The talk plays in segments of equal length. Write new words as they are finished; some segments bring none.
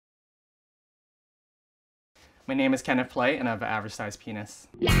My name is Kenneth and I have an average sized penis.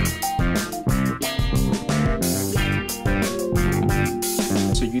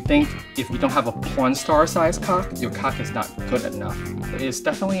 So you think if you don't have a porn star sized cock, your cock is not good enough. It's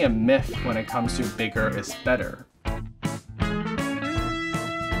definitely a myth when it comes to bigger is better.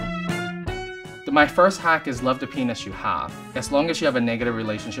 My first hack is love the penis you have. As long as you have a negative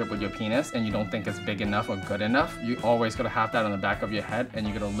relationship with your penis and you don't think it's big enough or good enough, you always gotta have that on the back of your head and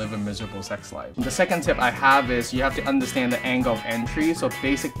you're gonna live a miserable sex life. The second tip I have is you have to understand the angle of entry, so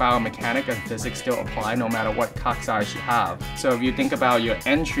basic biomechanics and physics still apply no matter what cock size you have. So if you think about your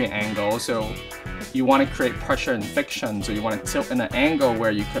entry angle, so you want to create pressure and friction, so you want to tilt in an angle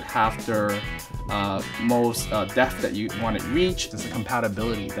where you could have the most depth that you want to reach. It's a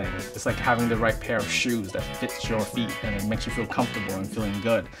compatibility thing. It's like having the right pair of shoes that fits your feet and it makes you feel comfortable and feeling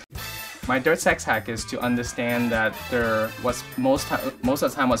good. My third sex hack is to understand that most of the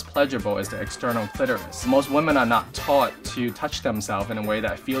time what's pleasurable is the external clitoris. Most women are not taught to touch themselves in a way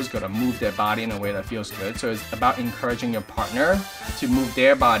that feels good or move their body in a way that feels good. So it's about encouraging your partner to move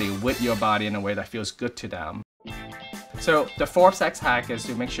their body with your body in a way that feels good to them. So the fourth sex hack is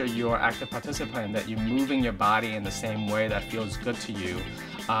to make sure you are active participant, that you're moving your body in the same way that feels good to you.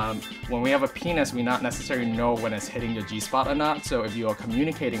 When we have a penis, we not necessarily know when it's hitting your G-spot or not. So if you are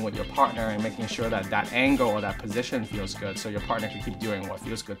communicating with your partner and making sure that that angle or that position feels good, so your partner can keep doing what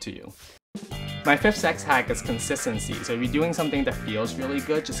feels good to you. My fifth sex hack is consistency. So if you're doing something that feels really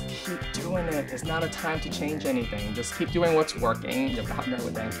good, just keep doing it. There's not a time to change anything. Just keep doing what's working. Your partner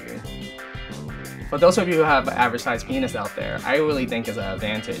will thank you. For those of you who have an average sized penis out there, I really think it's an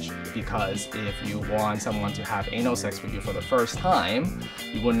advantage, because if you want someone to have anal sex with you for the first time,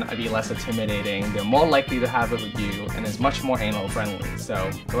 you wouldn't be less intimidating. They're more likely to have it with you, and it's much more anal friendly.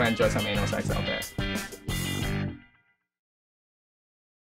 So go and enjoy some anal sex out there.